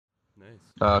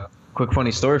Quick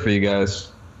funny story for you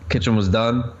guys. Kitchen was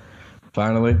done.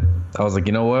 Finally, I was like,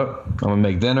 you know what? I'm gonna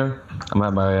make dinner. I'm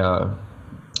gonna have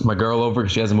my girl over.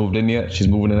 She hasn't moved in yet. She's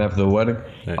moving in after the wedding.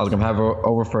 Nice. I was gonna have her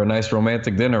over for a nice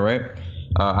romantic dinner, right?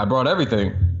 I brought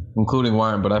everything, including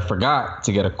wine, but I forgot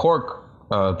to get a cork,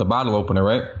 the bottle opener,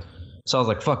 right? So I was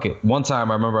like, fuck it. One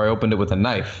time I remember I opened it with a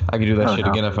knife. I could do that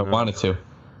again if I wanted to.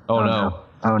 Oh no.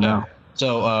 Oh no. Yeah.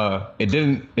 So it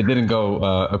didn't go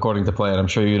according to plan. I'm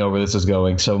sure you know where this is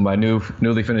going. So my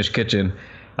newly finished kitchen,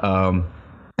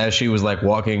 as she was like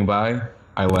walking by,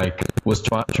 I like was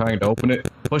trying to open it,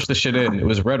 push the shit in. It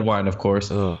was red wine, of course.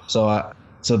 Ugh.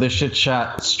 So this shit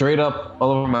shot straight up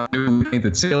all over my new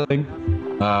painted ceiling.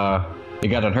 It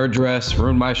got on her dress,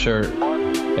 ruined my shirt,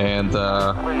 and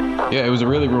yeah, it was a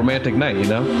really romantic night, you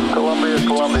know. Columbia.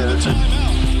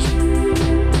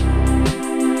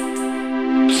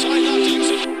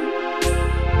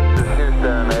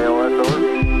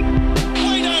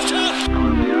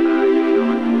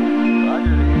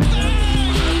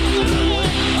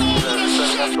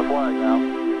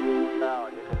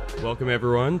 Welcome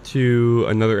everyone to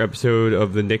another episode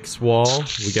of the Knicks Wall.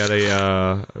 We got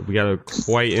a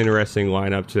quite interesting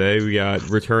lineup today. We got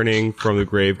returning from the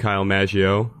grave Kyle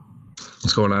Maggio.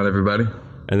 What's going on, everybody?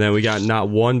 And then we got not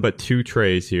one but two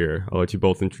Treys here. I'll let you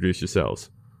both introduce yourselves.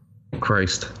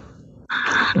 Christ.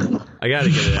 I gotta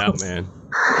get it out, man.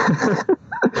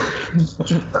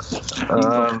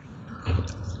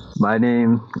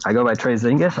 I go by Trey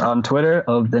Zingis on Twitter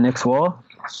of the Knicks Wall,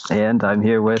 and I'm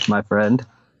here with my friend.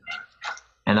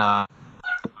 And I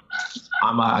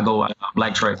go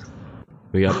Black Trey.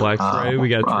 We got Black Trey. We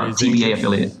got Trey Zingis, TBA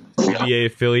affiliate. TBA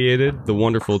affiliated, the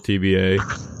wonderful TBA.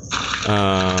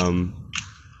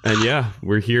 And yeah,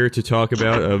 we're here to talk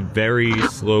about a very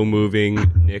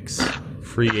slow-moving Knicks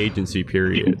free agency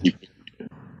period.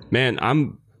 Man,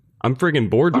 I'm friggin'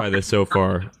 bored by this so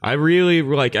far. I really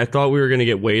I thought we were gonna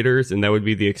get waiters, and that would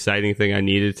be the exciting thing I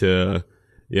needed to,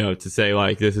 to say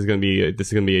like this is gonna be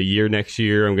a year next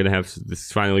year. I'm gonna have this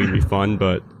is finally gonna be fun,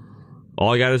 but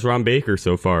all I got is Ron Baker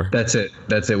so far. That's it.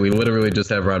 We literally just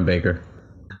have Ron Baker.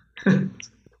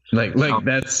 like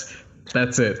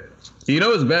that's it. You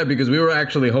know it's bad because we were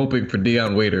actually hoping for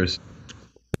Dion Waiters.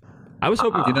 I was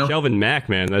hoping for Shelvin Mack,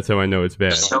 man. That's how I know it's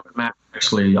bad. Shelvin Mack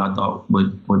actually I thought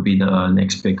would be the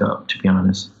next pickup, to be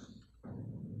honest.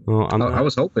 Well, I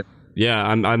was hoping. Yeah,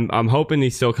 I'm hoping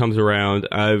he still comes around.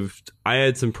 I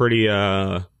had some pretty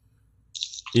of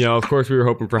course we were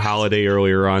hoping for Holiday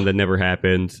earlier on. That never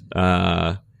happened.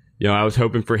 I was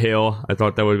hoping for Hill. I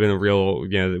thought that would have been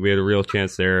we had a real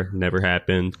chance there. Never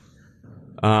happened.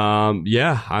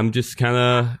 I'm just kind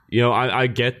of, I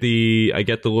get the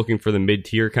looking for the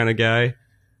mid-tier kind of guy,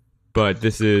 but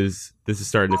this is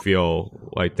starting to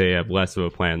feel like they have less of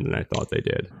a plan than I thought they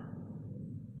did.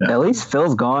 At least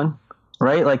Phil's gone,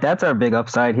 right? Like that's our big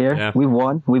upside here. Yeah. We've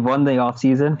won the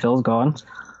offseason. Phil's gone.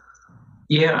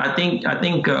 Yeah, I think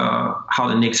how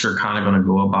the Knicks are kind of going to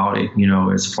go about it,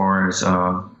 as far as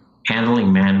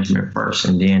handling management first,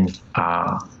 and then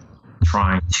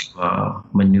trying to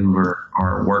maneuver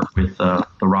or work with the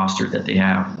roster that they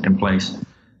have in place.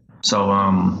 So,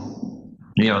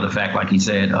 the fact, like he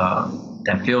said,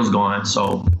 that Phil's gone,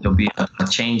 so there'll be a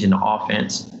change in the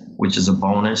offense, which is a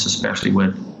bonus, especially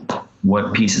with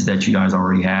what pieces that you guys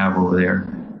already have over there.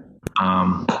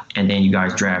 And then you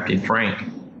guys drafted Frank,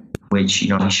 which,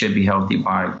 he should be healthy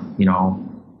by,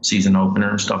 season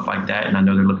opener and stuff like that. And I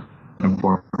know they're looking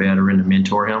for a veteran to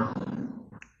mentor him.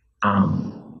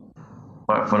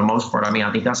 But for the most part,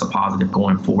 I think that's a positive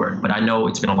going forward. But I know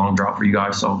it's been a long drought for you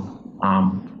guys, so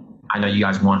I know you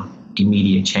guys want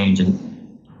immediate change,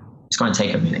 and it's going to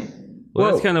take a minute.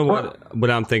 Well, that's kind of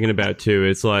what I'm thinking about too.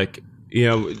 It's like,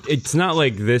 it's not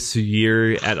like this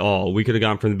year at all. We could have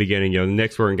gone from the beginning. The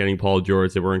Knicks weren't getting Paul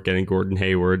George, they weren't getting Gordon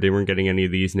Hayward, they weren't getting any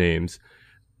of these names.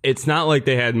 It's not like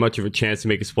they had much of a chance to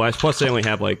make a splash. Plus, they only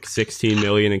have like $16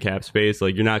 million in cap space.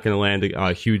 Like, you're not going to land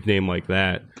a huge name like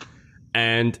that.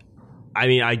 And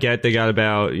I get they got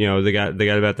about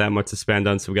about that much to spend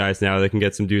on some guys now. They can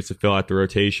get some dudes to fill out the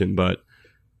rotation, but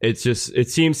it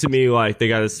seems to me like they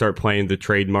got to start playing the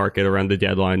trade market around the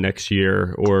deadline next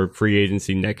year or free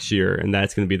agency next year, and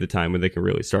that's going to be the time when they can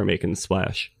really start making the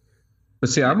splash. But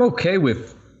see, I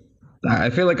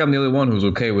feel like I'm the only one who's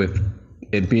okay with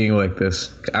it being like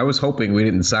this. I was hoping we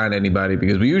didn't sign anybody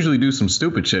because we usually do some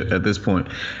stupid shit at this point.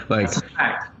 Like,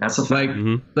 that's a fact.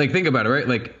 Like think about it, right?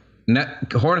 Like,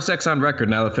 Hornacek's on record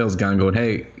now that Phil's gone, going,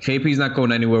 hey, KP's not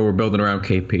going anywhere. We're building around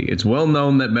KP. It's well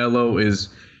known that Melo is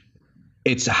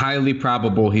it's highly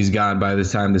probable he's gone by the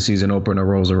time the season opener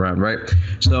rolls around, right?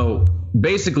 So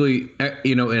basically,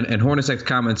 and Hornacek's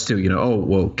comments too, oh,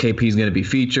 well, KP's going to be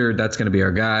featured. That's going to be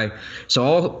our guy. So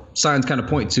all signs kind of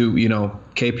point to,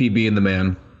 KP being the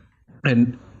man.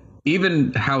 And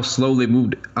even how slowly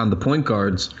moved on the point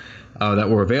guards that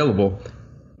were available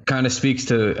kind of speaks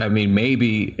to,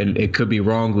 maybe, and it could be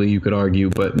wrongly, you could argue,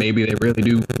 but maybe they really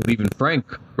do believe in Frank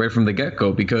right from the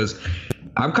get-go, because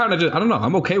I'm kind of just, I don't know,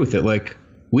 I'm okay with it. Like,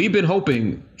 we've been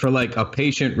hoping for like a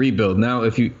patient rebuild. Now,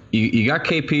 if you got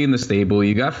KP in the stable,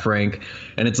 you got Frank,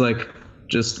 and it's like,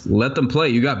 just let them play.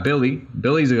 You got Billy.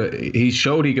 He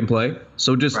showed he can play.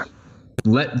 So just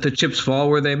let the chips fall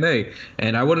where they may.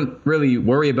 And I wouldn't really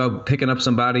worry about picking up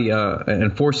somebody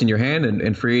and forcing your hand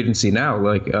in free agency now.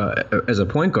 Like as a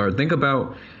point guard, think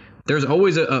about, there's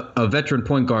always a veteran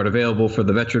point guard available for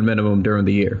the veteran minimum during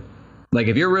the year. Like,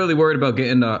 if you're really worried about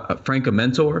getting Frank a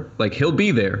mentor, like, he'll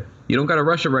be there. You don't got to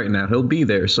rush it right now. He'll be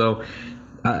there. So,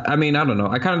 I don't know.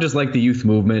 I kind of just like the youth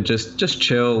movement. Just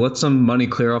chill. Let some money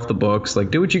clear off the books.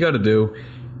 Like, do what you got to do.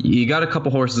 You got a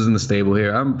couple horses in the stable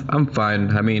here. I'm fine.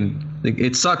 I mean,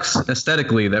 it sucks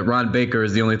aesthetically that Ron Baker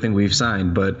is the only thing we've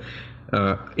signed, but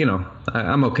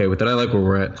I'm okay with it. I like where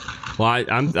we're at. Well,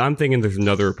 I'm thinking there's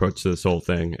another approach to this whole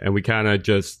thing, and we kind of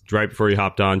just right before you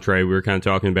hopped on, Trey, we were kind of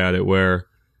talking about it where.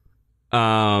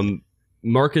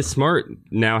 Marcus Smart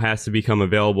now has to become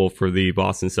available for the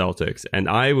Boston Celtics, and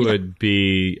I'd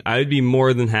be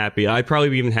more than happy. I'd probably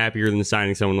be even happier than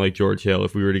signing someone like George Hill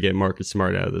if we were to get Marcus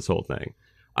Smart out of this whole thing.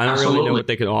 I don't really know what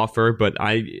they could offer, but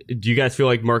do you guys feel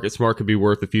like Marcus Smart could be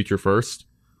worth the future first?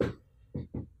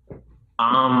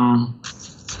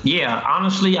 Yeah,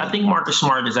 honestly, I think Marcus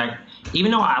Smart is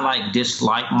even though I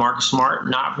dislike Marcus Smart,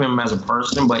 not him as a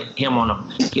person, but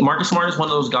Marcus Smart is one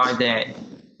of those guys that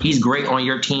he's great on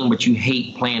your team, but you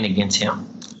hate playing against him.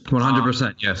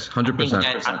 100%, yes,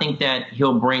 100%. I think that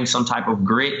he'll bring some type of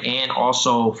grit and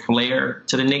also flair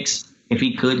to the Knicks if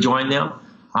he could join them.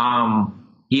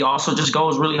 He also just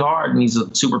goes really hard, and he's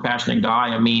a super passionate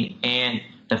guy. And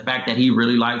the fact that he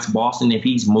really likes Boston, if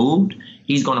he's moved,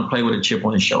 he's going to play with a chip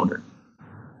on his shoulder.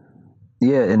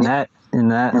 Yeah, in that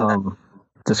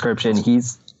description,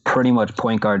 he's pretty much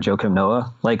point guard Joakim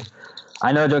Noah. Like,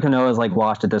 I know Joakim Noah is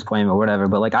washed at this point or whatever,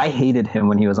 but I hated him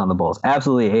when he was on the Bulls.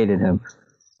 Absolutely hated him.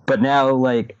 But now,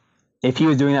 if he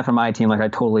was doing that for my team, I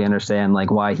totally understand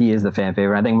why he is the fan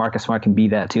favorite. I think Marcus Smart can be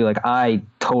that too. I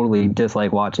totally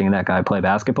dislike watching that guy play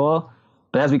basketball,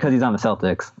 but that's because he's on the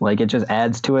Celtics. It just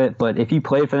adds to it. But if he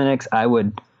played for the Knicks, I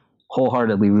would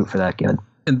wholeheartedly root for that kid.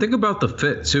 And think about the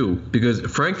fit too, because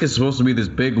Frank is supposed to be this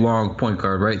big, long point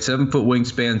guard, right? 7-foot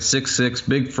wingspan, 6'6",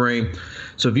 big frame.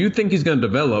 So if you think he's going to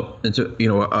develop into,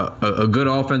 a good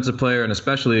offensive player and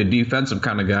especially a defensive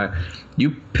kind of guy,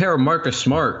 you pair Marcus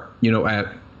Smart,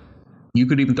 you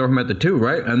could even throw him at the 2,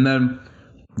 right? And then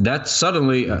that's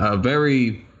suddenly a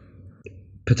very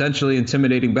potentially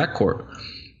intimidating backcourt.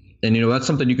 And that's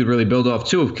something you could really build off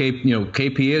too. If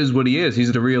KP is what he is,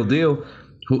 he's the real deal.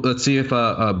 Let's see if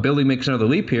Billy makes another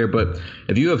leap here. But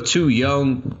if you have 2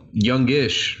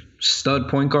 youngish stud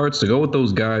point guards to go with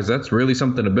those guys, that's really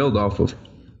something to build off of.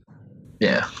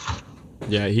 Yeah.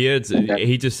 Yeah,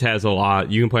 he just has a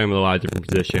lot. You can play him in a lot of different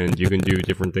positions. You can do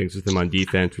different things with him on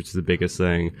defense, which is the biggest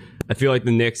thing. I feel like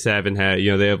the Knicks haven't had,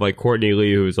 they have Courtney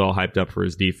Lee, who's all hyped up for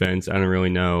his defense. I don't really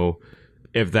know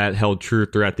if that held true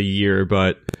throughout the year,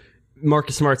 but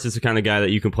Marcus Smart's is the kind of guy that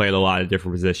you can play at a lot of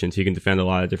different positions. He can defend a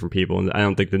lot of different people, and I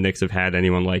don't think the Knicks have had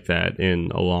anyone like that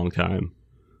in a long time.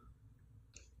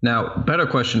 Now, better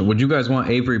question: would you guys want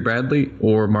Avery Bradley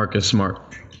or Marcus Smart?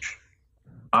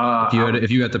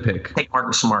 If you had to pick, take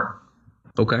Marcus Smart.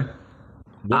 Okay.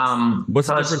 What's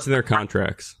the difference in their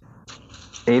contracts?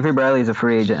 Avery Bradley is a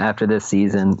free agent after this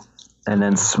season, and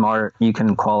then Smart, you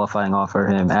can qualifying offer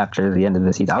him after the end of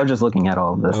the season. I was just looking at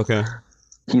all of this. Okay.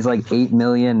 He's $8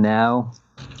 million now.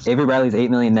 Avery Bradley's $8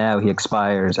 million now. He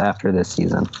expires after this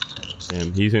season.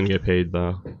 Damn, he's gonna get paid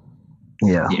though.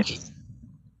 Yeah.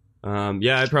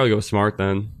 I'd probably go with Smart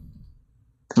then.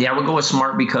 Yeah, I would go with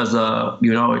Smart because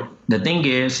the thing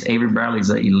is Avery Bradley's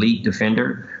an elite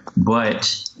defender,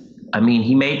 but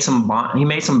he made some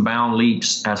bound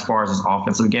leaps as far as his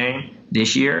offensive game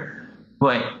this year,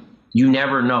 but you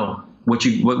never know which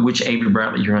Avery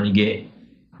Bradley you're going to get.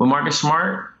 With Marcus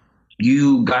Smart,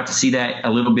 you got to see that a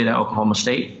little bit at Oklahoma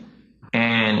State.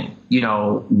 And,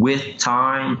 with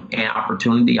time and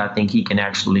opportunity, I think he can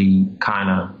actually kind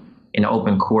of, in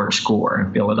open court, score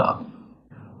and fill it up.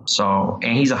 So,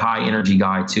 and he's a high energy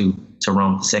guy, too, to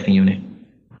run with the second unit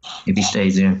if he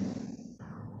stays in.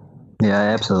 Yeah, I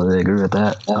absolutely agree with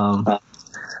that.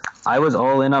 I was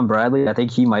all in on Bradley. I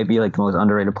think he might be like the most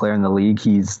underrated player in the league.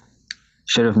 He's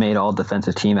should have made all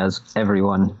defensive team, as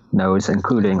everyone knows,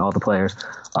 including all the players.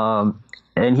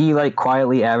 And he like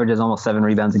quietly averages almost 7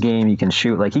 rebounds a game. He can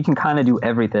shoot, like he can kind of do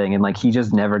everything, and like he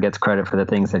just never gets credit for the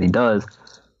things that he does.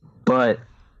 But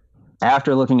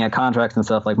after looking at contracts and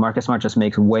stuff, like Marcus Smart just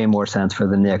makes way more sense for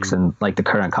the Knicks and like the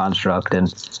current construct.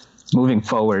 And moving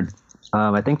forward,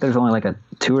 I think there's only like a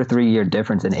 2 or 3 year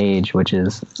difference in age, which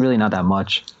is really not that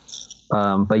much.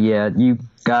 But yeah, you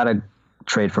gotta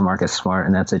trade for Marcus Smart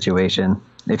in that situation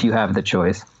if you have the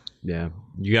choice. Yeah,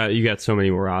 you got so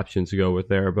many more options to go with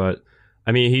there, but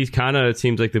I mean, he's kind of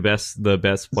seems like the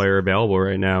best player available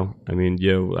right now. I mean,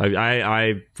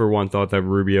 I for one thought that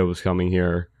Rubio was coming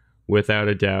here without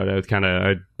a doubt. I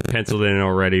penciled it in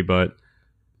already, but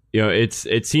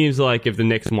it seems like if the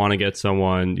Knicks want to get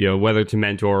someone, whether to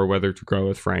mentor or whether to grow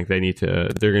with Frank, they're going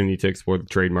to need to explore the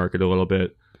trade market a little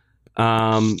bit.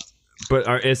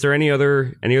 But is there any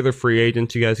other free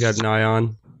agents you guys got an eye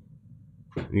on?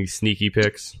 Any sneaky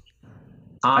picks?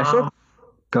 I should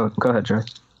go ahead, Trey.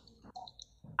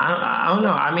 I don't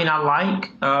know. I mean, I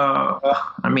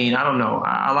don't know.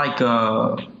 I like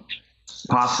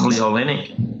possibly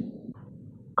Olynyk.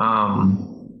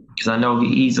 Because I know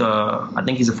I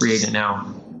think he's a free agent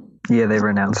now. Yeah, they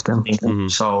renounced him. Mm-hmm.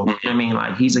 So, I mean,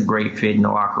 like, he's a great fit in the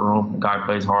locker room. The guy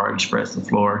plays hard, he spreads the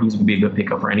floor. He's going to be a good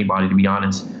pickup for anybody, to be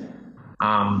honest.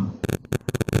 I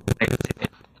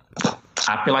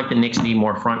feel like the Knicks need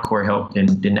more front court help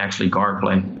than actually guard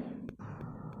play.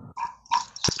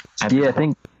 I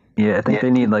think they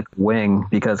need like wing,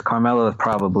 because Carmelo is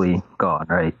probably gone,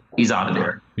 right? He's out of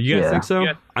there. You guys think so?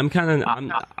 Yeah. I'm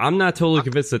not totally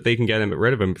convinced that they can get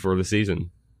rid of him before the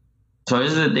season. So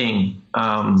this is the thing.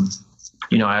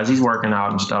 As he's working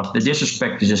out and stuff, the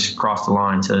disrespect has just crossed the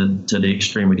line to the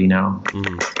extremity now.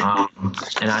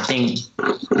 Mm-hmm. And I think,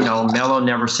 Melo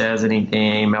never says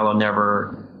anything. Melo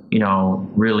never,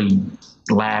 really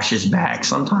lashes back.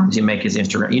 Sometimes he make his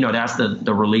Instagram. That's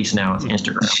the release now. It's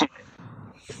Instagram.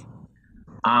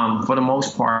 For the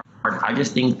most part, I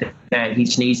just think that he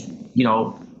needs,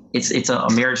 it's a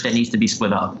marriage that needs to be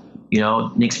split up.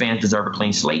 Knicks fans deserve a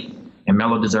clean slate, and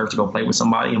Melo deserves to go play with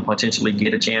somebody and potentially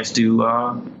get a chance to,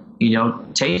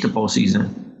 taste the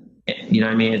postseason. You know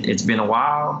what I mean? It's been a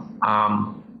while,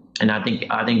 and I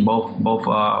think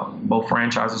both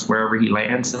franchises, wherever he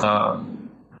lands,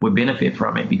 would benefit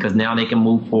from it, because now they can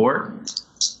move forward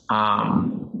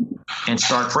and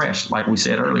start fresh, like we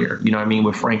said earlier. You know what I mean,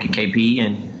 with Frank and KP,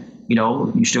 and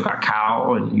you still got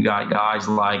Kyle, and you got guys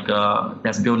like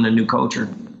that's building a new culture.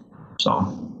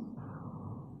 So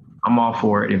I'm all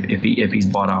for it if he's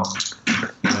bought out.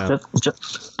 Yeah.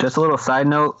 Just a little side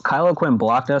note: Kyle O'Quinn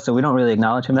blocked us, so we don't really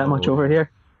acknowledge him that much over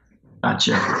here.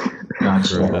 Gotcha. That's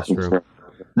true.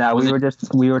 Now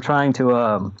we were trying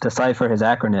to decipher his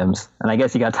acronyms, and I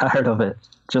guess he got tired of it.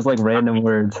 Just like random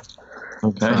words.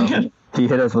 Okay. So he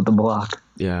hit us with the block.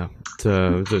 Yeah, it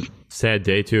was a sad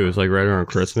day too. It was like right around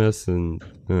Christmas, and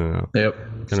I don't know, Yep.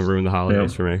 Kind of ruined the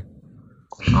holidays for me.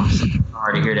 I'm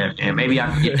sorry to hear that, man. Maybe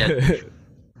I can get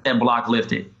that block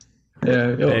lifted. Yeah,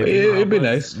 it'd be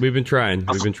nice. We've been trying.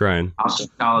 I'll shoot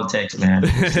all the text, man.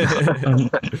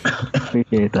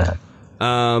 Appreciate that.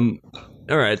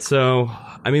 All right, so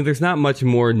I mean, there's not much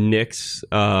more Knicks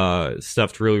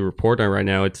stuff to really report on right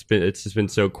now. It's just been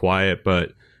so quiet.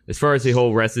 But as far as the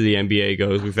whole rest of the NBA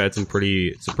goes, we've had some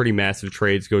pretty massive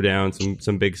trades go down,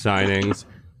 some big signings.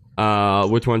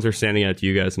 Which ones are standing out to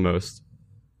you guys most?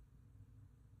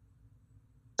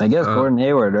 I guess Gordon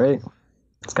Hayward, right?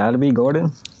 It's got to be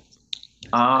Gordon.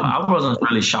 I wasn't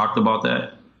really shocked about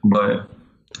that, but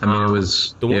I mean, it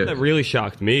was the one that really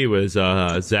shocked me was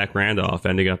Zach Randolph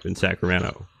ending up in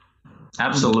Sacramento.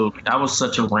 Absolutely, that was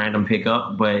such a random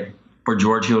pickup. But for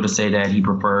George Hill to say that he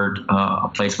preferred a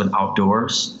place with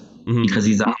outdoors because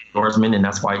he's an outdoorsman, and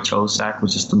that's why he chose Sac,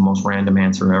 was just the most random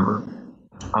answer ever.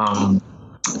 I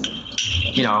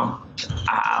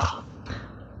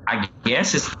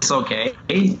guess it's okay.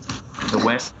 The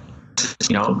West,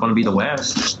 going to be the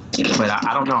West, but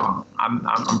I don't know.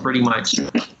 I'm pretty much.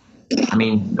 I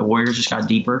mean, the Warriors just got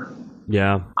deeper.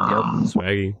 Yeah,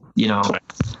 swaggy.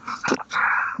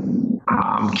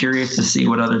 I'm curious to see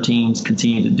what other teams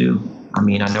continue to do. I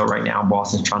mean, I know right now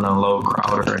Boston's trying to unload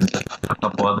Crowder and a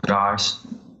couple other guys.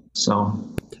 So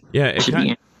yeah,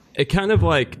 it kind of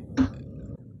like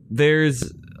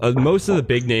there's most of the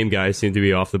big name guys seem to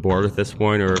be off the board at this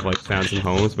point, or have like found some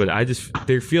homes. But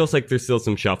there feels like there's still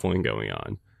some shuffling going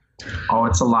on. Oh,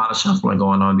 it's a lot of shuffling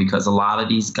going on because a lot of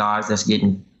these guys that's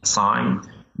getting signed,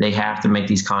 they have to make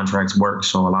these contracts work.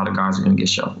 So a lot of guys are going to get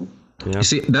shuffled. Yeah. You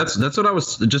see, that's what I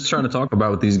was just trying to talk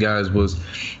about with these guys was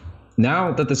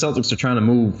now that the Celtics are trying to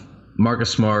move Marcus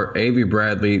Smart, Avery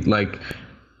Bradley, like,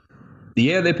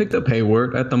 yeah, they picked up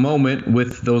Hayward. At the moment,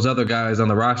 with those other guys on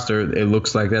the roster, it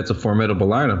looks like that's a formidable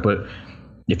lineup. But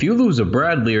if you lose a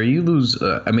Bradley or you lose,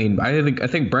 I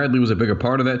think Bradley was a bigger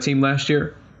part of that team last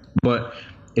year. But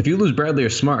if you lose Bradley or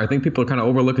Smart, I think people are kind of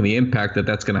overlooking the impact that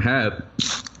that's going to have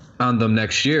on them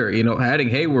next year. You know, adding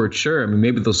Hayward, sure, I mean,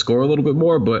 maybe they'll score a little bit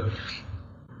more, but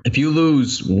if you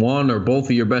lose one or both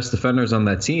of your best defenders on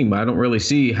that team, I don't really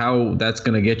see how that's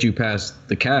going to get you past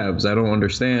the Cavs. I don't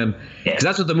understand, because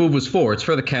that's what the move was for. It's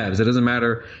for the Cavs. It doesn't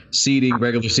matter seeding,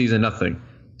 regular season, nothing.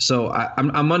 So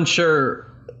I'm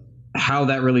unsure how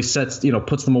that really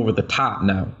puts them over the top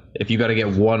now, if you got to get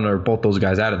one or both those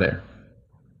guys out of there.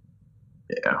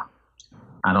 Yeah.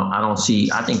 I don't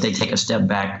see. I think they take a step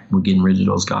back with getting rid of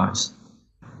those guys.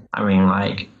 I mean,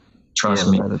 like, trust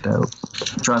me.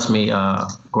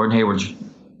 Gordon Hayward's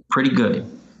pretty good,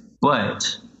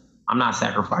 but I'm not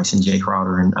sacrificing Jay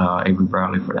Crowder and Avery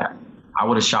Bradley for that. I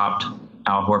would have shopped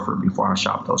Al Horford before I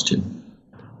shopped those two.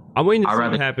 I'm waiting to see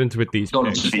what happens with these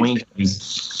picks.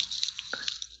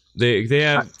 They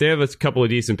have a couple of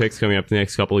decent picks coming up the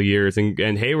next couple of years, and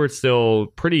Hayward's still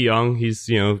pretty young. He's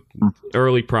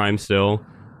early prime still.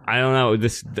 I don't know.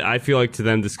 I feel like to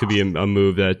them this could be a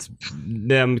move that's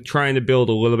them trying to build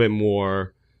a little bit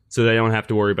more, so they don't have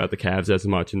to worry about the Cavs as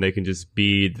much, and they can just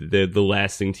be the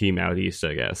lasting team out east,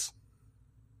 I guess.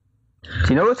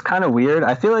 You know what's kind of weird?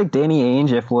 I feel like Danny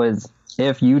Ainge,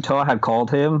 if Utah had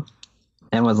called him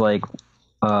and was like,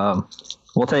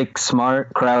 we'll take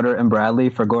Smart, Crowder, and Bradley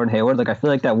for Gordon Hayward, like, I feel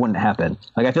like that wouldn't happen.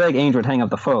 Like, I feel like Ainge would hang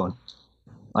up the phone.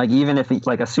 Like, even if he,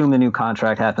 like, assume the new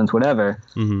contract happens, whatever.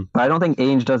 Mm-hmm. But I don't think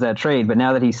Ainge does that trade. But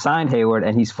now that he's signed Hayward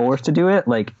and he's forced to do it,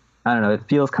 like, I don't know, it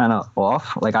feels kind of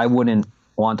off. Like, I wouldn't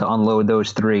want to unload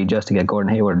those three just to get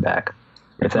Gordon Hayward back.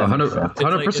 If that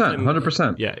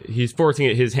 100%. Yeah, he's forcing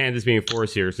it. His hand is being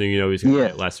forced here, so he's going to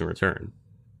get less in return.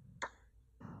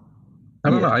 I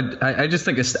don't know. I just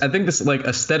think this, like,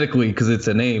 aesthetically, because it's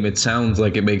a name, it sounds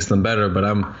like it makes them better, but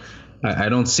I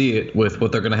don't see it with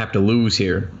what they're going to have to lose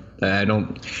here. I don't.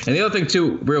 And the other thing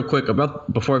too, real quick,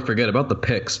 before I forget about the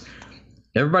picks,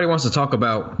 everybody wants to talk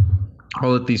about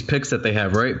all of these picks that they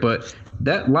have, right? But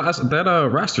that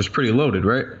roster's pretty loaded,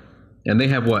 right? And they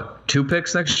have what, 2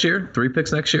 picks next year, 3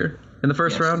 picks next year in the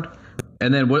first round,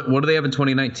 and then what do they have in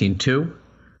 2019? 2.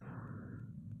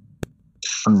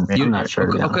 I'm not sure.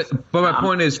 Okay, but my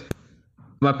point is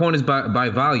by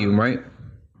volume, right?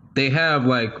 They have,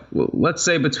 like, let's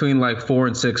say between like 4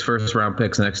 and 6 first round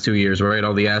picks the next 2 years, right?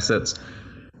 All the assets.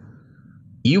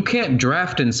 You can't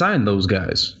draft and sign those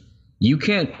guys. You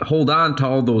can't hold on to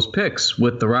all those picks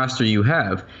with the roster you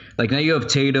have. Like, now you have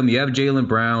Tatum, you have Jaylen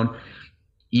Brown,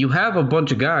 you have a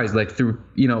bunch of guys, like, through,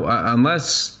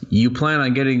 unless you plan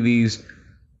on getting these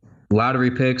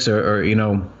lottery picks or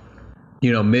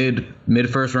mid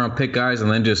first round pick guys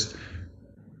and then just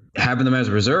having them as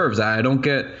reserves. I don't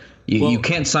get. You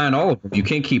can't sign all of them. You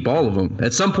can't keep all of them.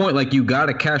 At some point, like, you got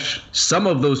to cash some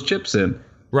of those chips in.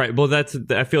 Right. Well, I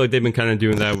feel like they've been kind of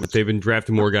doing that. They've been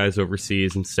drafting more guys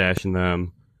overseas and stashing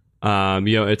them.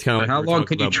 It's kind of like how long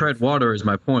can you tread water is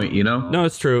my point, No,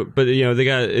 it's true. But,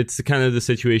 it's kind of the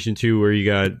situation, too, where you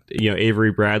got,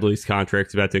 Avery Bradley's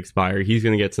contract's about to expire. He's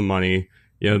going to get some money.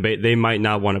 They might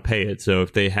not want to pay it. So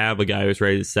if they have a guy who's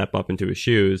ready to step up into his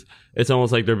shoes, it's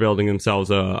almost like they're building themselves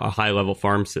a high-level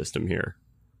farm system here.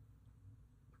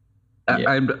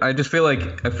 Yeah. I just feel like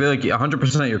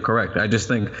 100% you're correct. I just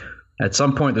think at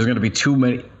some point there's going to be too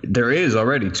many. There is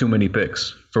already too many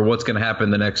picks for what's going to happen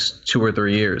the next 2 or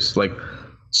 3 years. Like,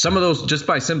 some of those, just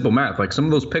by simple math, like, some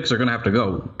of those picks are going to have to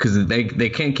go because they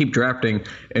can't keep drafting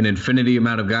an infinity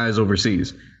amount of guys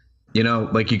overseas.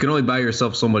 Like, you can only buy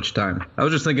yourself so much time. I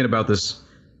was just thinking about this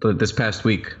past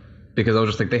week because I was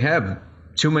just like, they have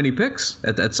too many picks.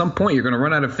 At some point, you're going to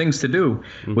run out of things to do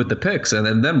with the picks,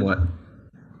 and then what?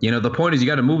 The point is you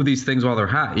got to move these things while they're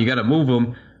hot. You got to move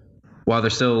them while they're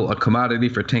still a commodity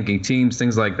for tanking teams,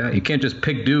 things like that. You can't just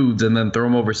pick dudes and then throw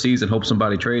them overseas and hope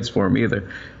somebody trades for them either.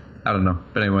 I don't know.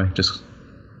 But anyway, just.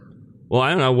 Well,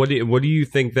 I don't know. What do you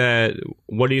think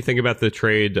about the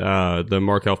trade, the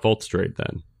Markelle Fultz trade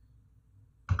then?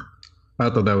 I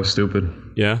thought that was stupid.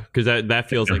 Yeah, because that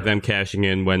feels like them cashing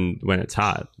in when it's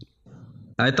hot.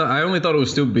 I only thought it was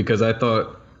stupid because I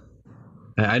thought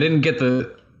I didn't get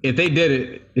if they did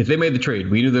it, if they made the trade,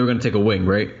 we knew they were going to take a wing,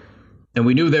 right? And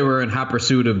we knew they were in hot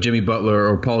pursuit of Jimmy Butler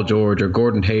or Paul George or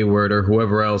Gordon Hayward or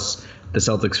whoever else the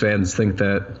Celtics fans think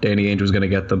that Danny Ainge was going to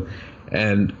get them.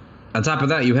 And on top of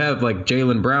that, you have, like,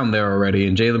 Jaylen Brown there already,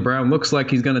 and Jaylen Brown looks like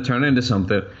he's going to turn into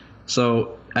something.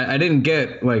 So I didn't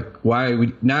get like why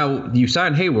now you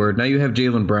signed Hayward, now you have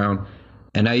Jaylen Brown,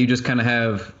 and now you just kind of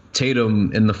have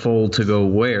Tatum in the fold to go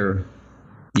where,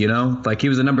 you know, like he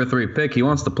was a number 3 pick. He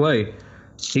wants to play,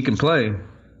 he can play,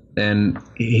 and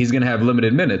he's gonna have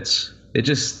limited minutes. It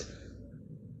just,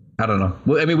 I don't know.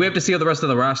 Well, I mean, we have to see how the rest of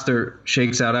the roster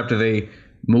shakes out after they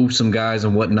move some guys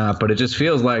and whatnot, but it just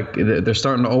feels like they're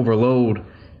starting to overload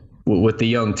with the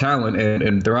young talent,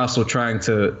 and they're also trying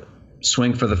to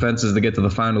swing for the fences to get to the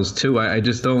finals too. I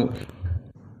just don't.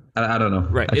 I don't know.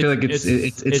 Right. I feel like it's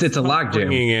a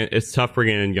logjam. It's tough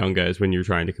bringing in young guys when you're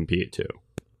trying to compete too.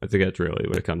 I think that's really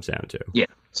what it comes down to. Yeah.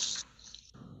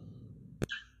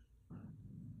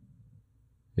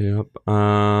 Yep.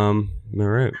 All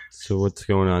right. So what's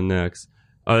going on next?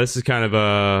 This is kind of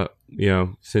a, you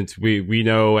know, since we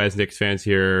know as Knicks fans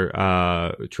here,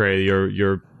 Trey,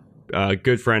 you're a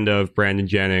good friend of Brandon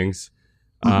Jennings.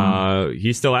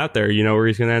 He's still out there. You know where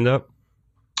he's going to end up?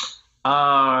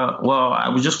 Well, I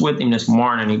was just with him this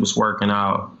morning. He was working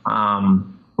out.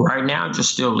 Right now,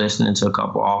 just still listening to a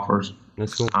couple offers.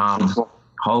 That's cool.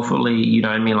 Hopefully, you know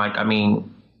what I mean? Like, I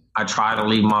mean, I try to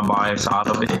leave my bias out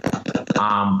of it.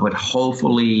 But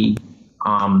hopefully,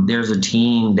 there's a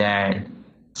team that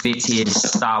fits his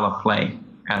style of play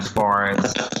as far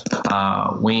as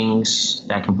wings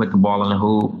that can put the ball in the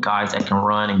hoop, guys that can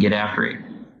run and get after it.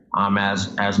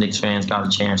 As Knicks fans got a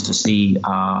chance to see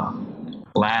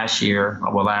last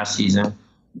season,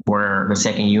 where the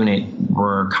second unit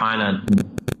were kind of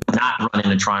not running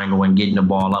the triangle and getting the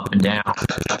ball up and down,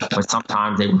 but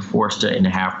sometimes they were forced to in the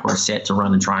half-court set to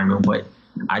run the triangle. But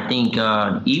I think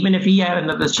even if he had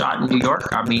another shot in New York,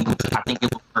 I mean, I think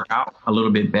it would work out a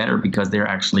little bit better because they're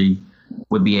actually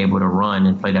would be able to run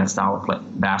and play that style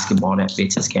of basketball that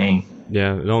fits his game.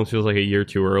 Yeah, it almost feels like a year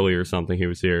too early or something he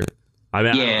was here. I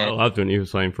mean, yeah. I loved when he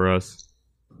was playing for us.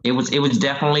 It was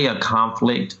definitely a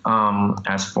conflict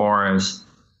as far as,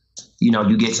 you know,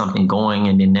 you get something going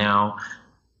and then now,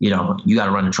 you know, you got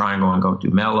to run the triangle and go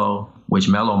through Melo, which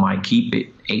Melo might keep it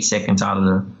 8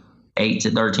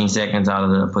 to 13 seconds out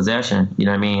of the possession. You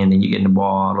know what I mean? And then you're getting the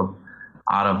ball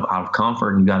out of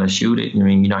comfort and you got to shoot it. I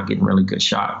mean, you're not getting really good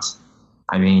shots.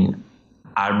 I mean,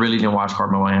 I really didn't watch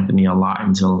Carmelo Anthony a lot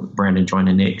until Brandon joined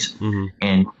the Knicks. Mm-hmm.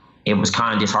 And it was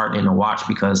kind of disheartening to watch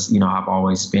because, you know, I've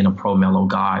always been a pro Melo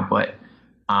guy, but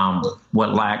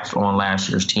what lacked on last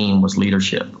year's team was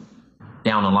leadership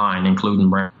down the line, including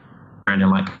Brandon.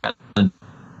 Like,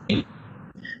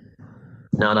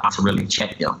 none of us really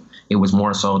checked them. It was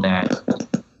more so that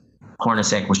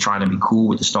Hornacek was trying to be cool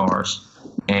with the stars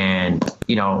and,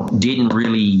 you know, didn't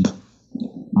really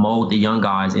mold the young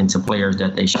guys into players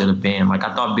that they should have been. Like,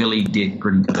 I thought Billy did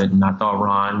pretty good, and I thought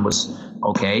Ron was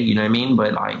okay, you know what I mean?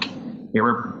 But, like, there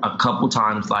were a couple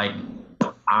times, like,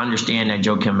 I understand that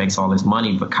Joakim makes all this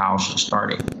money, but Kyle should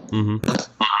start it.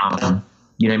 Mm-hmm.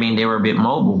 You know what I mean? They were a bit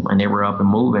mobile, and they were up and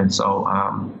moving. So,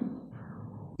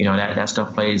 you know, that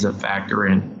stuff plays a factor,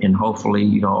 and hopefully,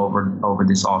 you know, over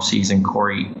this offseason,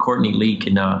 Courtney Lee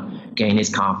can gain his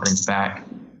confidence back.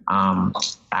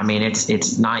 I mean,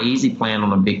 it's not easy playing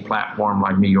on a big platform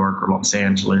like New York or Los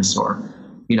Angeles or,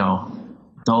 you know,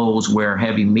 those where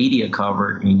heavy media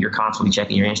covered and you're constantly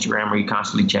checking your Instagram or you're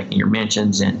constantly checking your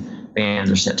mentions and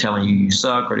fans are telling you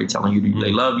suck or they're telling you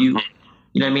they love you.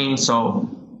 You know what I mean? So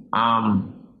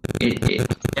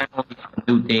it's definitely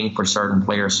a new thing for certain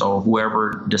players. So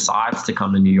whoever decides to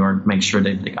come to New York, make sure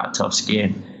that they got tough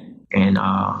skin and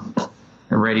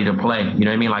ready to play. You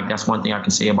know what I mean? Like, that's one thing I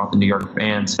can say about the New York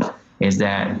fans is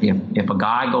that if a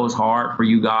guy goes hard for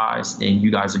you guys, then you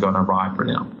guys are going to ride for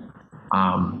them.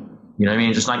 You know what I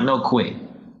mean? Just like no quit.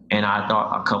 And I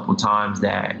thought a couple times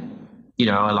that, you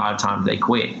know, a lot of times they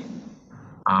quit,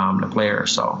 the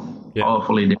players. So yeah.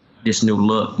 Hopefully this new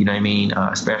look, you know what I mean,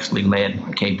 especially led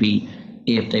by KP,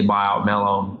 if they buy out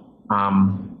Melo,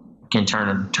 can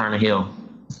turn a heel.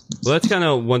 Well, that's kind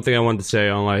of one thing I wanted to say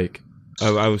on, like,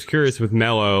 I was curious with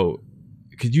Melo,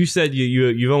 because you said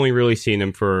you've only really seen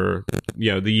him for,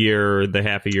 you know, the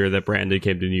half a year that Brandon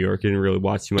came to New York. You didn't really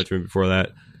watch too much of him before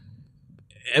that.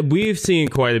 We've seen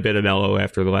quite a bit of Melo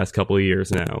after the last couple of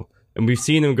years now. And we've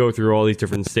seen him go through all these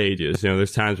different stages. You know,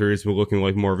 there's times where he's looking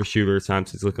like more of a shooter. There's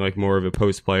times he's looking like more of a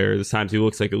post player. There's times he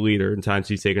looks like a leader. And times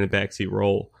he's taking a backseat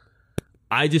role.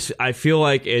 I feel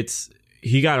like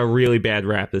he got a really bad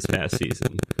rap this past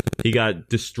season. He got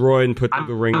destroyed and put through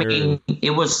the ringer. I mean,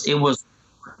 it was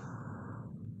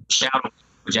shout out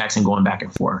to Jackson going back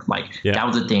and forth. Like, that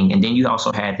was the thing. And then you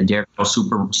also had the Derrick Rose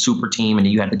super team, and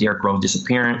then you had the Derrick Rose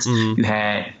disappearance. Mm-hmm. You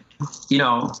had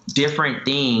different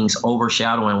things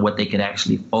overshadowing what they could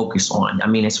actually focus on. I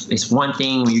mean, it's one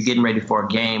thing when you're getting ready for a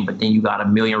game, but then you got a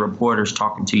million reporters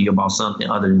talking to you about something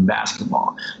other than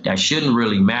basketball. That shouldn't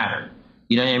really matter.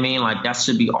 You know what I mean? Like, that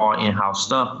should be all in-house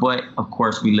stuff. But, of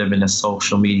course, we live in a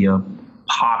social media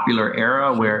popular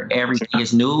era where everything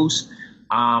is news.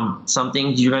 Some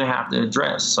things you're going to have to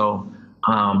address. So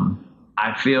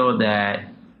I feel that,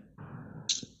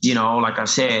 like I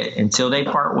said, until they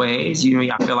part ways,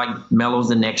 I feel like Melo's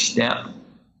the next step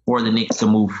for the Knicks to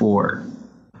move forward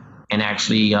and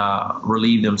actually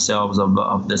relieve themselves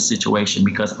of the situation.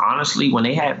 Because honestly, when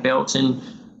they had Belton,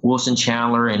 Wilson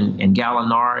Chandler, and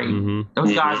Gallinari,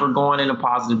 those guys were going in a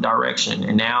positive direction.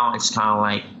 And now it's kind of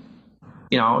like,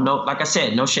 like I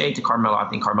said, no shade to Carmelo. I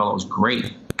think Carmelo is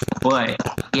great. But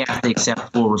you have to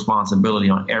accept full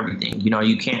responsibility on everything.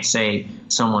 You can't say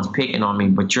someone's picking on me,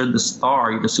 but you're the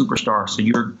star, you're the superstar. So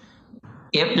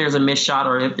if there's a missed shot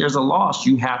or if there's a loss,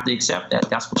 you have to accept that.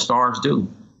 That's what stars do,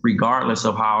 regardless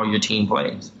of how your team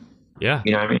plays. Yeah.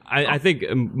 You know what I mean? I think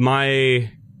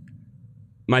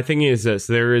my thing is this.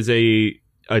 There is a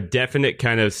definite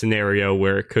kind of scenario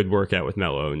where it could work out with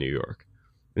Melo in New York.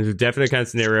 There's a definite kind of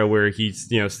scenario where he's,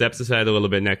 steps aside a little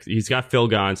bit next. He's got Phil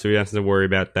gone, so he doesn't have to worry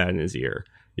about that in his ear.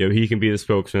 He can be the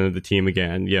spokesman of the team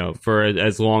again, for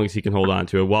as long as he can hold on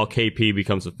to it. While KP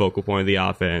becomes the focal point of the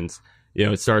offense,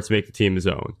 it starts to make the team his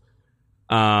own.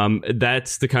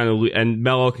 That's the kind of, and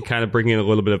Melo can kind of bring in a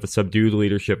little bit of a subdued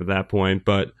leadership at that point.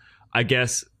 But I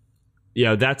guess,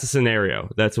 that's a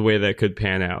scenario. That's a way that could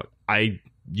pan out.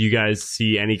 You guys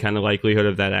see any kind of likelihood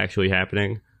of that actually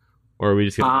happening? Or are we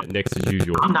just going to get Knicks as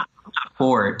usual? I'm not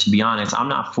for it, to be honest. I'm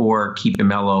not for keeping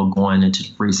Melo going into the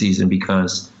preseason,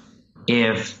 because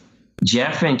if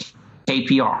Jeff and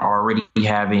KP are already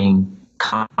having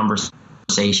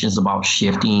conversations about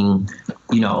shifting,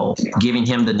 giving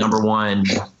him the number one,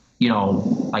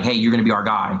 like, hey, you're going to be our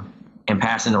guy, and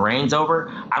passing the reins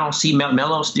over, I don't see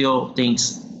Melo still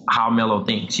thinks how Melo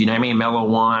thinks. You know what I mean? Melo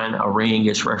won a ring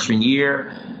his freshman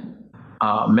year.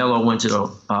 Melo went to the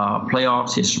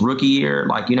playoffs his rookie year.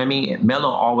 Like, you know what I mean? Melo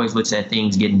always looks at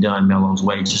things getting done Melo's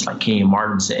way, just like Kenyon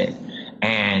Martin said.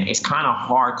 And it's kind of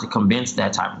hard to convince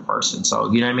that type of person.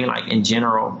 So, you know what I mean? Like, in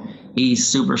general, he's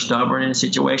super stubborn in a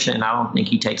situation, and I don't think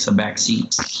he takes a back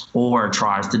seat or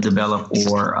tries to develop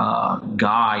or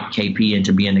guide KP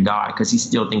into being the guy, because he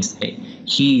still thinks that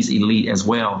he's elite as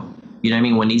well. You know what I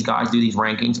mean? When these guys do these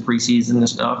rankings preseason and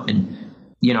stuff, and,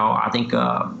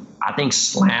 I think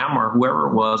Slam or whoever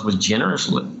it was generous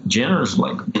like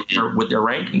with their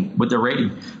rating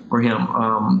for him.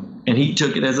 And he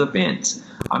took it as offense.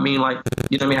 I mean, like,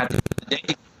 you know what I mean? At the end of the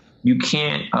day, you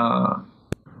can't,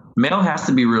 Mel has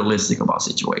to be realistic about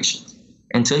situations.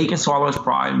 Until he can swallow his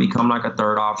pride and become like a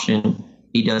third option,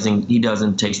 he doesn't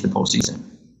taste the postseason.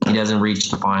 He doesn't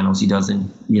reach the finals. He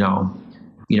doesn't, you know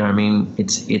what I mean?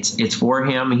 It's for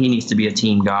him, and he needs to be a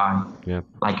team guy. Yeah.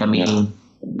 Like, I mean,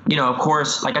 of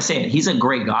course, like I said, he's a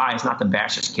great guy. It's not to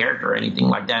bash his character or anything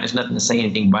like that. There's nothing to say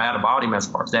anything bad about him as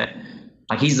far as that.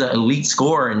 Like, he's an elite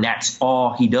scorer, and that's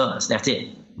all he does. That's it.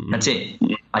 That's it.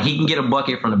 Like, he can get a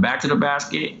bucket from the back to the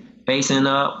basket, facing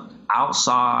up,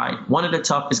 outside. One of the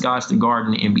toughest guys to guard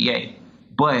in the NBA.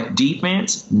 But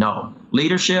defense, no.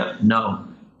 Leadership, no.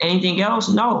 Anything else,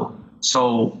 no.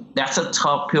 So that's a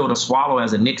tough pill to swallow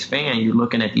as a Knicks fan. You're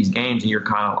looking at these games, and you're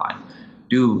kind of like,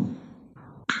 dude,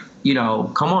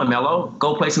 come on, Melo,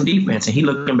 go play some defense. And he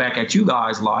looking back at you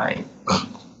guys like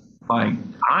I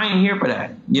ain't here for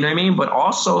that. You know what I mean? But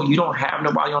also, you don't have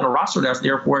nobody on the roster that's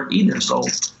there for it either. So,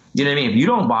 you know what I mean? If you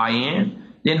don't buy in,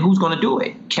 then who's going to do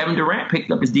it? Kevin Durant picked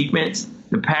up his defense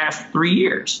the past 3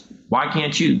 years. Why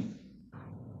can't you?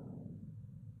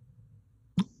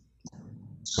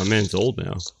 My man's old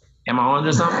now. Am I on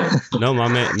to something? No, my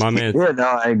man. Yeah,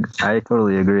 no, I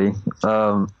totally agree.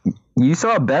 You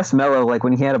saw best Melo like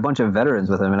when he had a bunch of veterans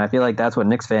with him, and I feel like that's what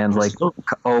Knicks fans like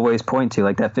always point to,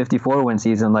 like that 54 win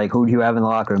season. Like, who do you have in the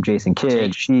locker room? Jason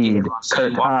Kidd, Sheed,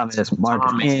 Kurt Thomas,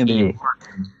 Marcus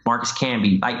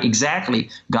Camby. Like, exactly,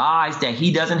 guys that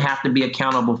he doesn't have to be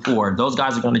accountable for. Those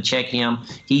guys are going to check him.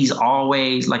 He's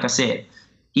always, like I said,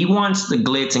 he wants the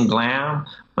glitz and glam,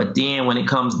 but then when it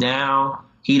comes down,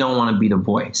 he don't want to be the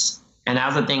voice. And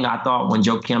that's the thing I thought when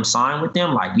Joe Kim signed with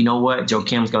them. Like, you know what? Joe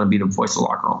Kim's going to be the voice of the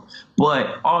locker room.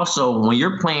 But also, when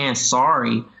you're playing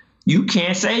sorry, you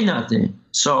can't say nothing.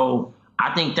 So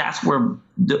I think that's where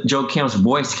Joe Kim's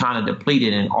voice kind of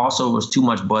depleted. And also, it was too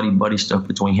much buddy stuff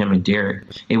between him and Derek.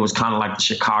 It was kind of like the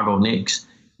Chicago Knicks.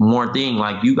 More thing,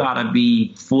 like, you got to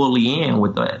be fully in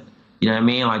with that. You know what I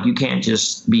mean? Like, you can't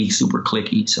just be super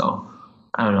cliquey. So,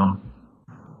 I don't know.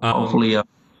 Hopefully,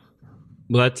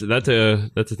 Well, that's a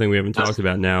thing we haven't talked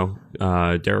about now.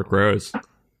 Derrick Rose.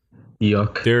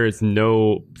 Yuck. There's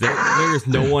no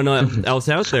one else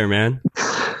out there, man.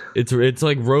 It's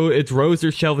like it's Rose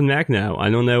or Shelvin Mack now. I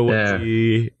don't know what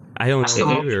I don't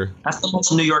know either. That's the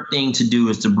most New York thing to do,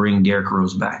 is to bring Derrick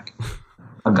Rose back.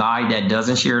 A guy that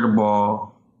doesn't share the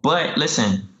ball. But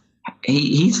listen,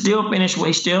 he still finished.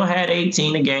 He still had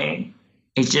 18 a game.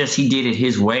 It's just he did it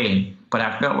his way. But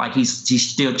I felt like he's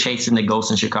still chasing the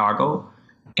ghost in Chicago,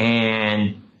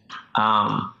 and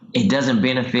it doesn't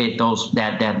benefit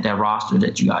that roster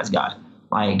that you guys got.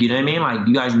 Like, you know what I mean? Like,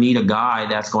 you guys need a guy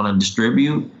that's going to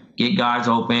distribute, get guys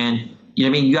open. You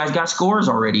know what I mean? You guys got scores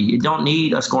already. You don't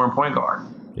need a scoring point guard.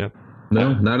 Yep.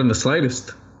 No, not in the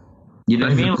slightest. You know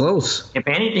what I mean? Close. If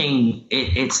anything,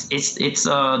 it's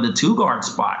the 2 guard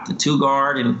spot, the 2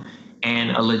 guard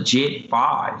and a legit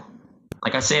 5.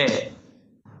 Like I said,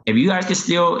 if you guys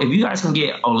can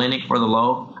get Olynyk for the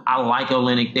low, I like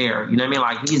Olynyk there. You know what I mean?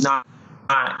 Like, he's not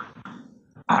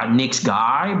Nick's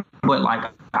guy, but like,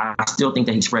 I still think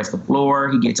that he spreads the floor.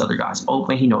 He gets other guys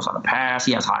open. He knows how to pass.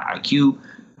 He has high IQ.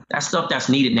 That's stuff that's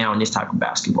needed now in this type of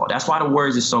basketball. That's why the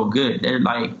Warriors is so good. They're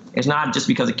like, it's not just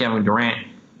because of Kevin Durant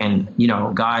and, you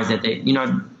know, guys that they, you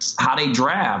know, how they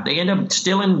draft. They end up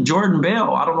stealing Jordan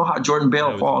Bell. I don't know how Jordan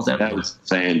Bell falls that way.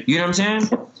 Insane. You know what I'm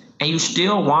saying? And you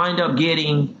still wind up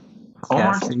getting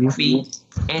Omar Casspi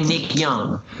and Nick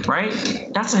Young, right?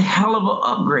 That's a hell of an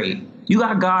upgrade. You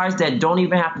got guys that don't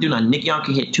even have to do nothing. Nick Young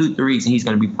can hit 2 threes and he's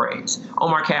going to be praised.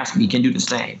 Omar Casspi can do the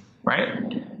same,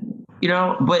 right? You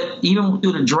know, but even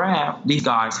through the draft, these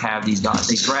guys have these guys.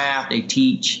 They draft, they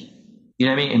teach, you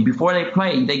know what I mean? And before they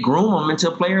play, they groom them into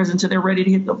players until they're ready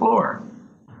to hit the floor.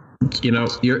 You know,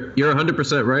 you're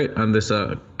 100% right on this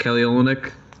Kelly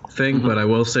Olynyk thing, but I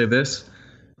will say this.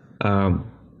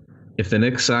 If the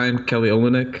Knicks sign Kelly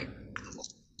Olynyk,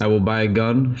 I will buy a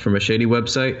gun from a shady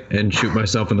website and shoot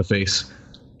myself in the face.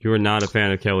 You are not a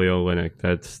fan of Kelly Olynyk.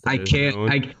 I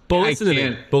can't. But listen to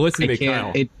me. But listen to me,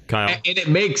 Kyle. Kyle. And it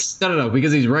makes no,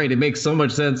 because he's right. It makes so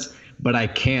much sense. But I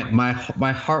can't. My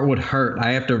heart would hurt.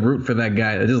 I have to root for that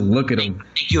guy. I just look at him.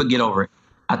 I think you would get over it.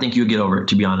 I think you would get over it,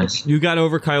 to be honest. You got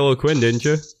over Kyle O'Quinn, didn't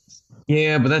you?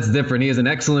 Yeah, but that's different. He has an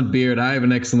excellent beard. I have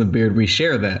an excellent beard. We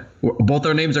share that. Both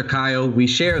our names are Kyle. We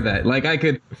share that. Like,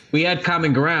 we had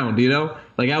common ground, you know?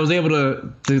 Like, I was able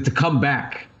to come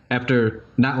back after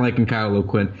not liking Kyle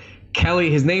O'Quinn. Kelly,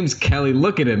 his name's Kelly.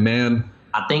 Look at him, man.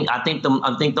 I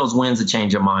think those wins will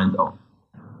change your mind, though.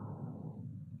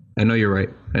 I know you're right.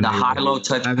 The high-low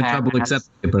touch I have trouble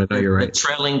accepting it, but I know you're right. The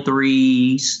trailing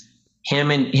threes,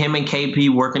 him and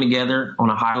KP working together on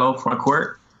a high-low front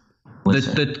court.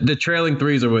 The trailing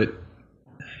threes are what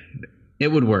it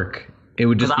would work. It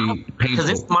would just be painful. Because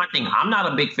it's my thing. I'm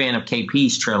not a big fan of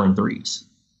KP's trailing threes.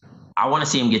 I want to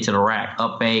see him get to the rack,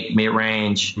 up fake, mid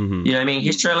range. Mm-hmm. You know what I mean?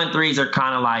 His trailing threes are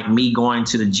kind of like me going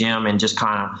to the gym and just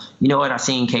kind of, you know what? I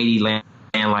seen KD land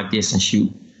like this and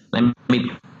shoot. Let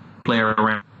me play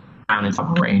around in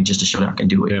top range just to show that I can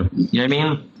do it. Yeah. You know what I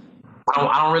mean?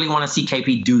 I don't really want to see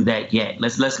KP do that yet.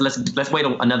 Let's wait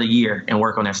another year and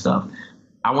work on that stuff.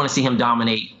 I want to see him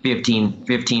dominate 15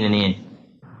 and in.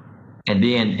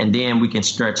 And then we can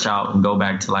stretch out and go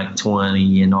back to like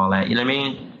 20 and all that. You know what I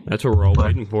mean? That's what we're all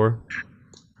waiting for.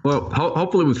 Well,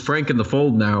 hopefully with Frank in the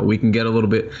fold now, we can get a little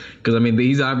bit, because I mean,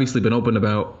 he's obviously been open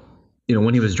about, you know,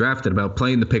 when he was drafted, about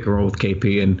playing the pick and roll with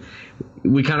KP, and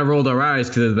we kind of rolled our eyes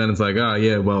because then it's like, oh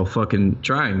yeah, well, fucking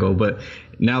triangle. But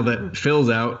now that Phil's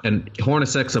out and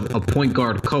Hornacek's a point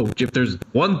guard coach, if there's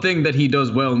one thing that he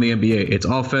does well in the NBA, it's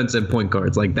offense and point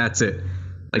guards. Like, that's it.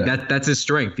 Like, that's his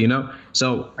strength, you know.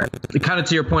 So kind of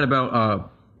to your point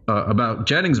about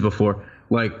Jennings before,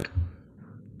 like,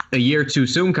 a year too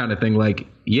soon kind of thing. Like,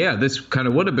 yeah, this kind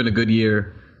of would have been a good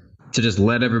year to just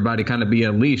let everybody kind of be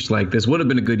unleashed. Like, this would have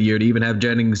been a good year to even have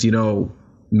Jennings, you know,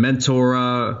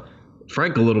 mentor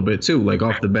Frank a little bit too, like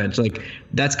off the bench. Like,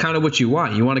 that's kind of what you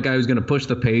want. You want a guy who's going to push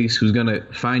the pace, who's going to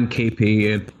find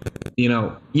KP. And, you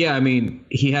know, yeah, I mean,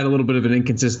 he had a little bit of an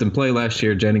inconsistent play last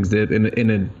year, Jennings did,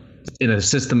 in a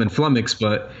system in flummox.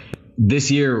 But this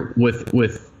year, with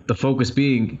the focus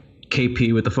being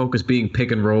KP, with the focus being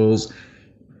pick and rolls,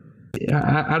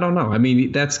 I don't know. I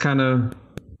mean, that's kind of,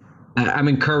 I'm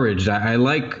encouraged. I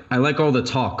like all the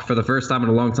talk for the first time in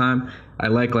a long time. I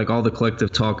like all the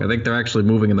collective talk. I think they're actually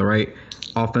moving in the right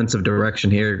offensive direction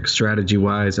here, strategy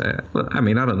wise. I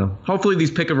mean, I don't know. Hopefully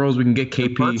these pick and rolls, we can get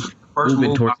KP first moving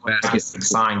move towards the basket. is to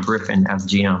sign Griffin as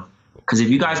GM. Because if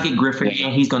you guys get Griffin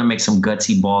in, he's going to make some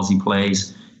gutsy, ballsy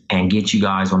plays and get you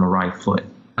guys on the right foot.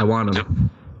 I want him.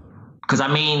 Because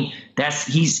I mean,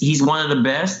 he's one of the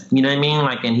best. You know what I mean?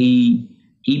 Like, and he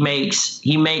makes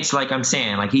like I'm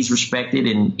saying, like he's respected,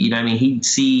 and you know what I mean, he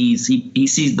sees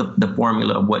the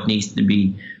formula of what needs to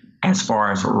be as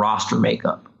far as roster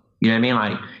makeup. You know what I mean?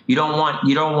 Like you don't want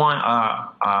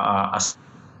a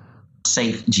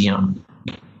safe GM.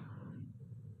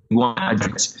 You want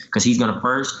because he's gonna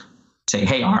first say,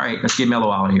 hey, all right, let's get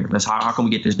Melo out of here. How can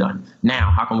we get this done?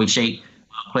 Now, how can we shape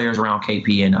players around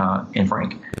KP and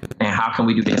Frank? And how can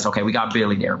we do this? Okay, we got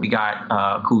Billy there. We got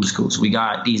Kuz. We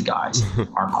got these guys,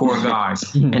 our core guys.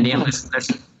 And then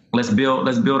let's build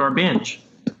our bench.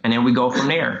 And then we go from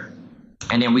there.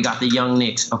 And then we got the young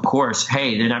Knicks. Of course,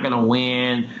 hey, they're not gonna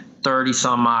win 30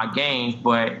 some odd games,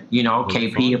 but you know,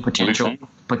 KP, a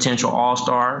potential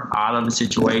all-star out of the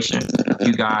situation.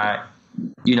 You got,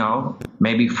 you know,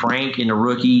 maybe Frank in the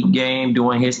rookie game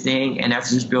doing his thing, and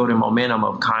that's just building momentum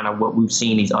of kind of what we've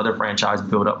seen these other franchises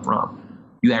build up from.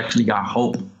 You actually got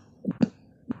hope.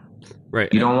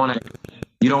 Right. You don't want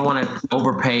to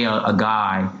overpay a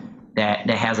guy that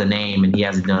has a name and he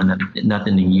hasn't done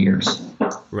nothing in years.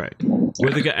 Right.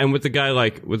 With a guy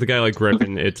like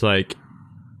Griffin, it's like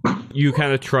you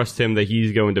kind of trust him that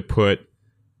he's going to put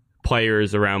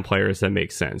players around players that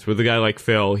make sense. With a guy like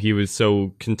Phil, he was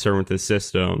so concerned with his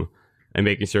system and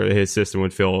making sure that his system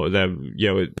would fill that, you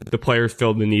know, the players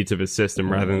filled the needs of his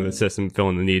system rather than the system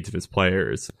filling the needs of his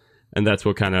players. And that's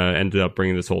what kind of ended up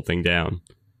bringing this whole thing down.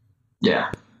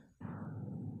 Yeah.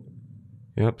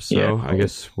 Yep. So I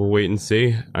guess we'll wait and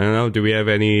see. I don't know. Do we have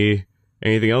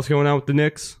anything else going on with the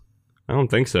Knicks? I don't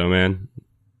think so, man.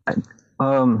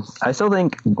 I still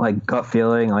think, like, gut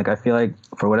feeling, like, I feel like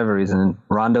for whatever reason,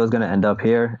 Rondo is going to end up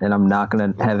here, and I'm not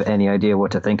going to have any idea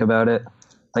what to think about it.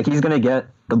 Like, he's going to get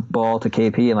the ball to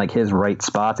KP in, like, his right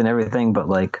spots and everything, but,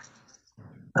 like,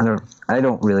 I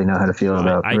don't really know how to feel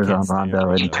about Rajon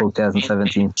Rondo in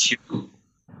 2017.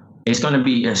 It's gonna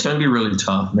be really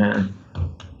tough, man. You know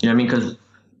what I mean? Because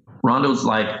Rondo's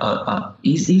like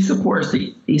he supports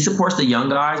the young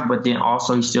guys, but then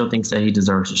also he still thinks that he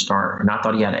deserves to start. And I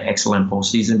thought he had an excellent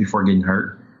postseason before getting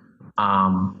hurt.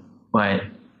 But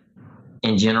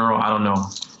in general, I don't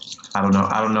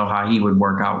know how he would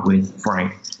work out with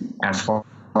Frank as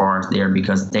far as there,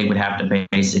 because they would have to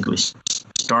basically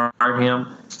start him,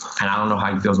 and I don't know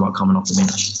how he feels about coming off the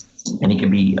bench. And he can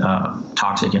be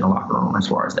toxic in the locker room as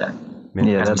far as that. Man,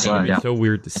 yeah, that's why it's so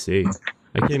weird to see.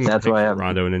 I can't even picture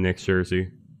Rondo in the Knicks jersey.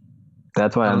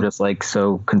 That's why I'm just like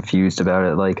so confused about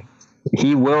it. Like,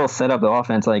 he will set up the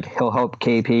offense. Like, he'll help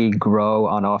KP grow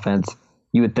on offense.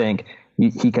 You would think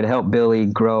he could help Billy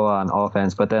grow on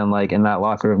offense, but then like in that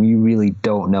locker room, you really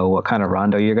don't know what kind of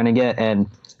Rondo you're going to get. And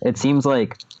it seems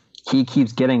like he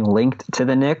keeps getting linked to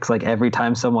the Knicks. Like, every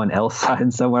time someone else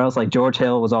signs somewhere else, like George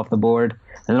Hill was off the board,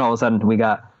 and then all of a sudden we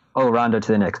got, Rondo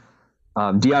to the Knicks.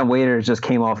 Dion Waiters just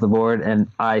came off the board, and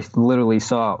I literally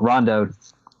saw Rondo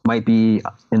might be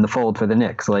in the fold for the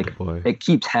Knicks. Like, it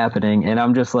keeps happening, and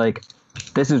I'm just like,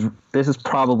 this is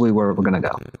probably where we're gonna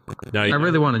go. I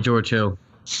really want a George Hill.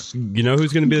 You know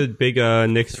who's gonna be the big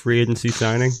Knicks free agency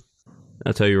signing?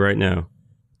 I'll tell you right now,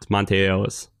 it's Monte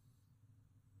Ellis.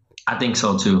 I think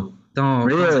so too. Oh,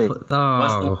 really? Wants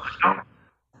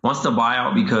the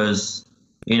buyout because,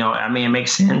 you know, I mean, it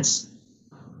makes sense.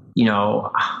 You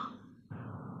know,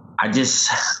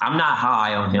 I'm not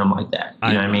high on him like that.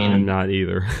 You know what I mean? I'm not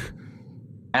either.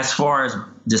 As far as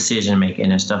decision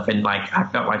making and stuff, and like I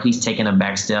felt like he's taken a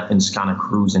back step and just kind of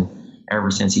cruising ever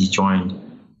since he's joined.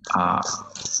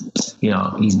 You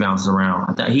know, he's bounced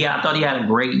around. I thought he had a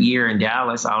great year in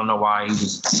Dallas. I don't know why he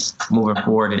was moving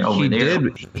forward and over there.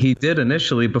 He did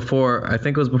initially before, I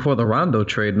think it was before the Rondo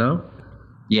trade, no?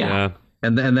 Yeah.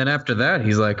 And then after that,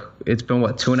 he's like, it's been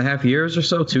what, 2.5 years or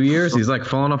so? 2 years? He's like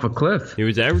falling off a cliff. He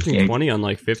was averaging 20 on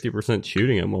like 50%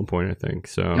 shooting at one point, I think.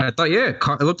 So and I thought,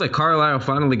 it looked like Carlisle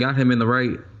finally got him in the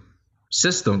right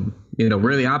system. You know,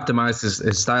 really optimized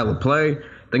his style of play.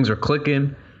 Things were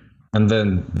clicking. And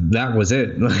then that was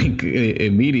it, like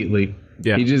immediately.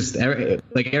 Yeah. He just,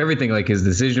 like everything, like his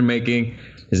decision making,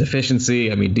 his efficiency.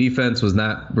 I mean, defense was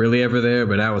not really ever there,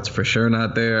 but now it's for sure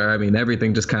not there. I mean,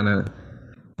 everything just kind of,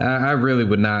 I really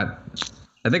would not.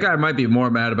 I think I might be more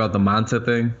mad about the Monta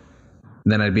thing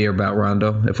than I'd be about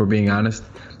Rondo, if we're being honest.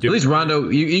 At least Rondo,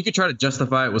 you could try to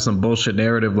justify it with some bullshit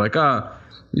narrative like,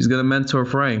 he's going to mentor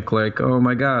Frank. Like, oh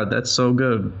my God, that's so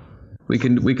good. We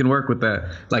can work with that.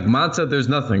 Like Monta, there's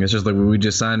nothing. It's just like we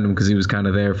just signed him because he was kind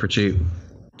of there for cheap.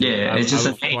 Yeah, it's just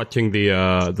I was watching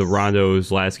the Rondo's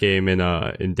last game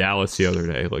in Dallas the other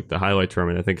day, like the highlights from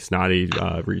it. I think Snotty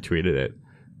retweeted it.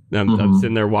 I'm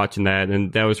sitting there watching that,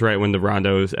 and that was right when the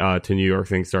Rondo's to New York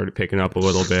thing started picking up a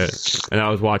little bit. And I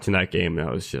was watching that game, and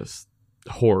I was just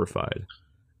horrified.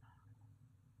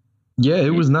 Yeah,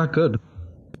 it was not good.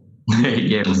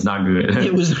 Yeah, it was not good.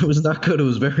 It was not good. It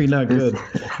was very not good.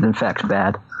 It's in fact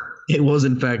bad. It was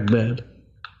in fact bad.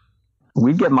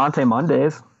 We'd get Monte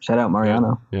Mondays. Shout out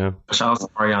Mariano. Yeah. Shout out to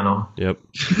Mariano. Yep.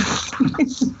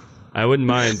 I wouldn't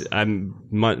mind.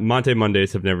 Monte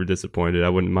Mondays have never disappointed. I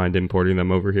wouldn't mind importing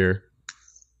them over here.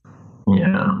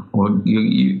 Yeah. Well,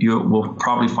 you will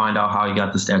probably find out how he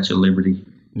got the Statue of Liberty.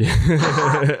 Yeah.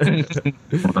 He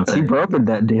brokered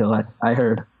that deal, I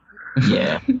heard.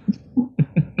 Yeah.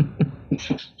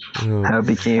 How it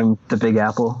became the Big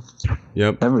Apple.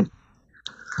 Yep.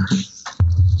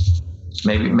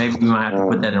 Maybe we might have to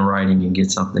put that in writing and get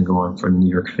something going for New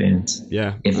York fans.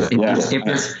 Yeah. If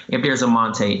there's a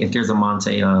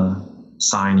Monte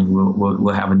signing,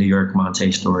 we'll have a New York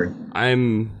Monte story.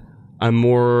 I'm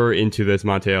more into this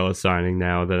Monte Ellis signing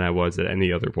now than I was at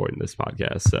any other point in this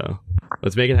podcast. So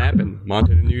let's make it happen.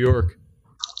 Monte to New York.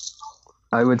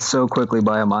 I would so quickly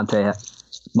buy a Monte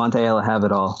Ella Have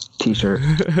It All t-shirt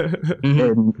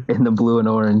in the blue and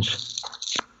orange.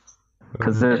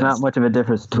 Because there's not much of a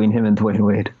difference between him and Dwayne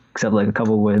Wade, except like a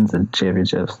couple wins and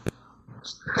championships.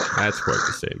 That's quite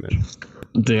the statement.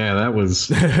 Yeah, that was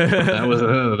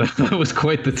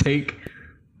quite the take.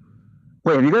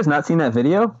 Wait, have you guys not seen that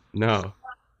video? No.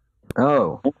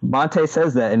 Oh, Monte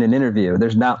says that in an interview.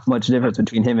 There's not much difference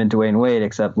between him and Dwayne Wade,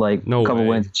 except like a couple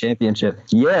wins and championship.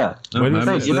 Yeah. Oh, you know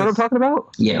what I'm talking about?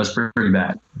 Yeah, it was pretty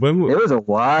bad. It was a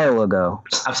while ago.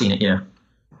 I've seen it. Yeah.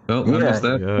 Oh, I missed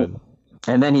that. Good.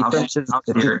 And then he finishes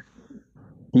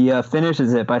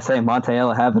it by saying Monte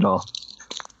Ella Have It All.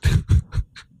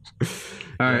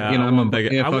 All right, I'm on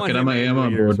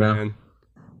board now. Man.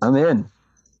 I'm in.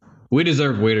 We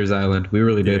deserve Waiters Island. We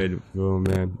really did. Oh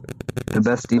man. The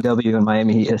best DW in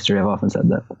Miami Heat history. I've often said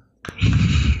that.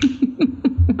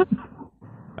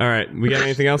 All right, we got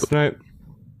anything else tonight?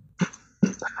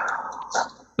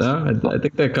 No, I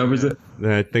think that covers it.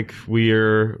 I think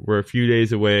we're a few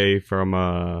days away from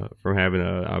having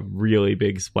a really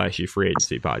big splashy free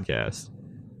agency podcast.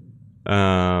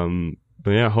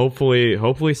 But yeah,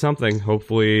 hopefully something.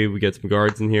 Hopefully we get some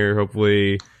guards in here.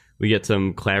 Hopefully we get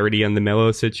some clarity on the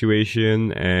Melo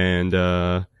situation. And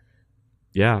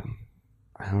yeah,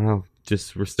 I don't know.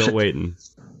 Just we're still waiting.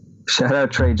 Shout out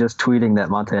Trey just tweeting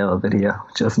that Montana video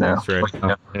just now. Thanks,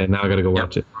 Trey. And now I gotta go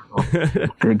watch it.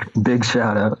 Big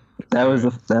shout out.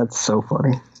 That's so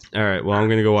funny. All right, well I'm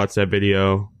gonna go watch that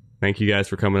video. Thank you guys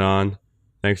for coming on.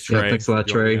 Thanks, Trey. Yeah, thanks a lot,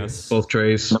 Trey. Us. Both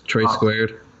Treys. Trey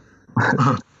squared.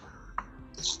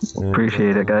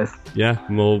 Appreciate it, guys. Yeah,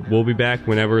 we'll be back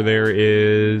whenever there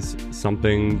is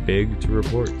something big to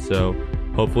report. So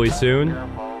hopefully soon.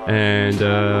 And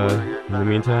in the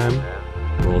meantime,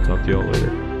 we'll talk to you all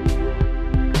later.